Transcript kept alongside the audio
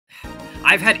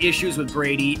I've had issues with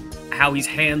Brady, how he's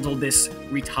handled this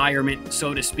retirement,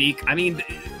 so to speak. I mean,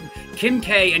 Kim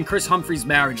K and Chris Humphrey's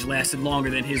marriage lasted longer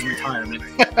than his retirement.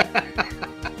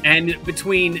 And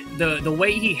between the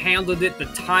way he handled it, the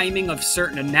timing of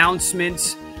certain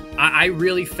announcements, I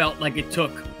really felt like it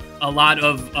took a lot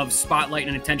of spotlight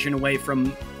and attention away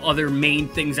from other main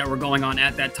things that were going on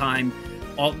at that time.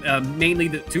 Mainly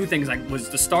the two things was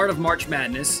the start of March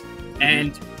Madness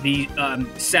and the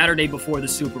Saturday before the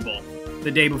Super Bowl, the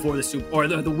day before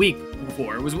the the week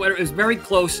before. It was very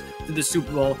close to the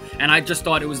Super Bowl, and I just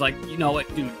thought it was like, you know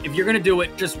what, dude, if you're gonna do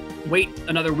it, just wait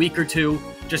another week or two.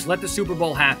 Just let the Super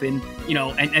Bowl happen, you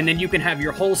know, and then you can have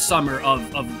your whole summer of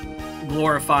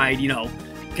glorified, you know,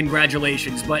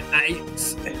 congratulations. But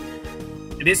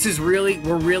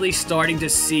we're really starting to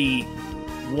see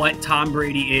what Tom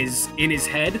Brady is in his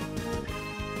head.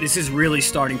 This is really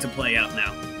starting to play out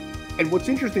now. And what's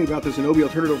interesting about this, and Obi, I'll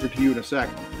turn it over to you in a sec.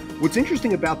 What's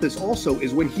interesting about this also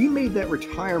is when he made that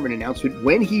retirement announcement,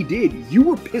 when he did, you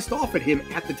were pissed off at him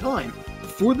at the time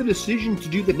for the decision to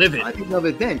do the timing of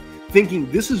it then, thinking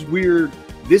this is weird,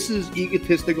 this is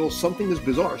egotistical, something is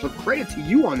bizarre. So credit to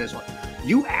you on this one.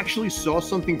 You actually saw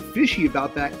something fishy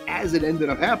about that as it ended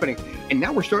up happening. And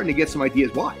now we're starting to get some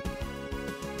ideas why.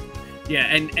 Yeah,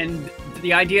 and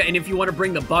the idea, and if you want to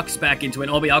bring the Bucks back into it,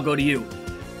 Obi, I'll go to you.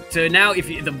 So now, if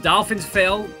the Dolphins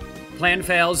plan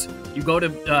fails, you go to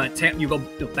you go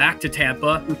back to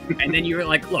Tampa, and then you're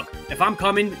like, look, if I'm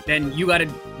coming, then you got to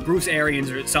Bruce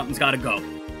Arians or something's got to go.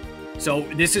 So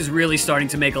this is really starting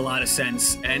to make a lot of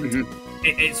sense, and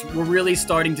we're really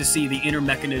starting to see the inner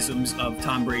mechanisms of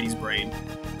Tom Brady's brain.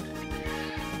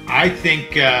 I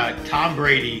think Tom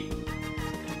Brady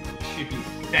should be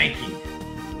thanking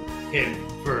him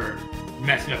for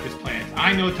messing up his plans.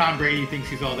 I know Tom Brady thinks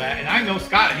he's all that, and I know,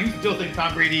 Scott, you still think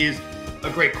Tom Brady is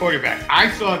a great quarterback. I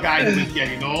saw a guy who was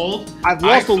getting old. I've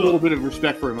lost a little bit of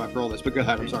respect for him after all this, but go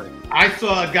ahead, I'm sorry. I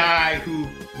saw a guy who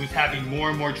was having more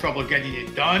and more trouble getting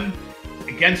it done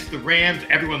against the Rams.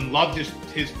 Everyone loved his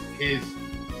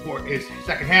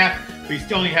second half, but he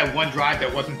still only had one drive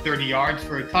that wasn't 30 yards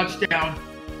for a touchdown.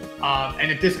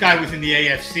 And if this guy was in the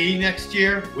AFC next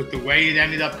year, with the way it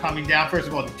ended up coming down, first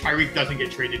of all, Tyreek doesn't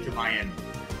get traded to Miami.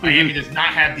 Miami does not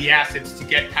have the assets to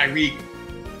get Tyreek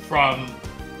from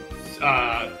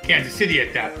Kansas City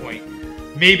at that point.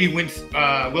 Maybe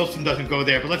Wilson doesn't go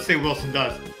there, but let's say Wilson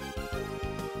does.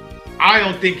 I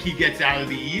don't think he gets out of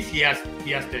the East. He has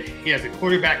a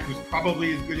quarterback who's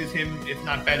probably as good as him, if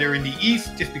not better, in the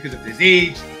East, just because of his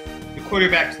age. The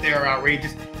quarterbacks there are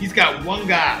outrageous. He's got one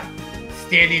guy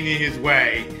standing in his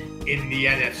way in the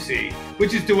NFC,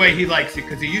 which is the way he likes it,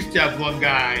 because he used to have one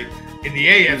guy in the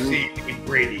AFC in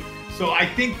Brady. So I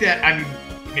think that,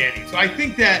 Manning. So I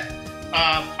think that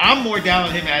I'm more down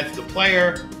on him as the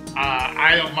player.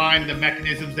 I don't mind the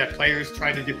mechanisms that players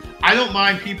try to do. I don't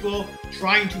mind people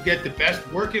trying to get the best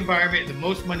work environment and the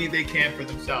most money they can for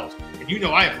themselves. And you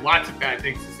know I have lots of bad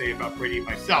things to say about Brady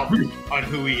myself on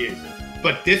who he is.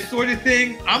 But this sort of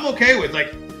thing, I'm okay with.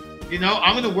 Like, you know,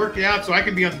 I'm going to work it out so I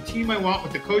can be on the team I want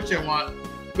with the coach I want.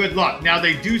 Good luck. Now,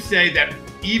 they do say that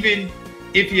even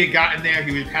if he had gotten there,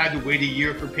 he would have had to wait a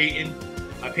year for Peyton.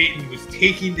 Peyton was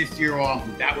taking this year off.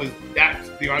 That's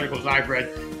the articles I've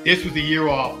read. This was a year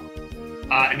off.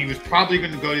 And he was probably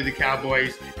going to go to the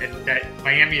Cowboys, and that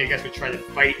Miami, I guess, would try to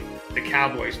fight the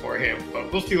Cowboys for him.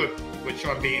 But we'll see what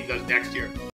Sean Payton does next year.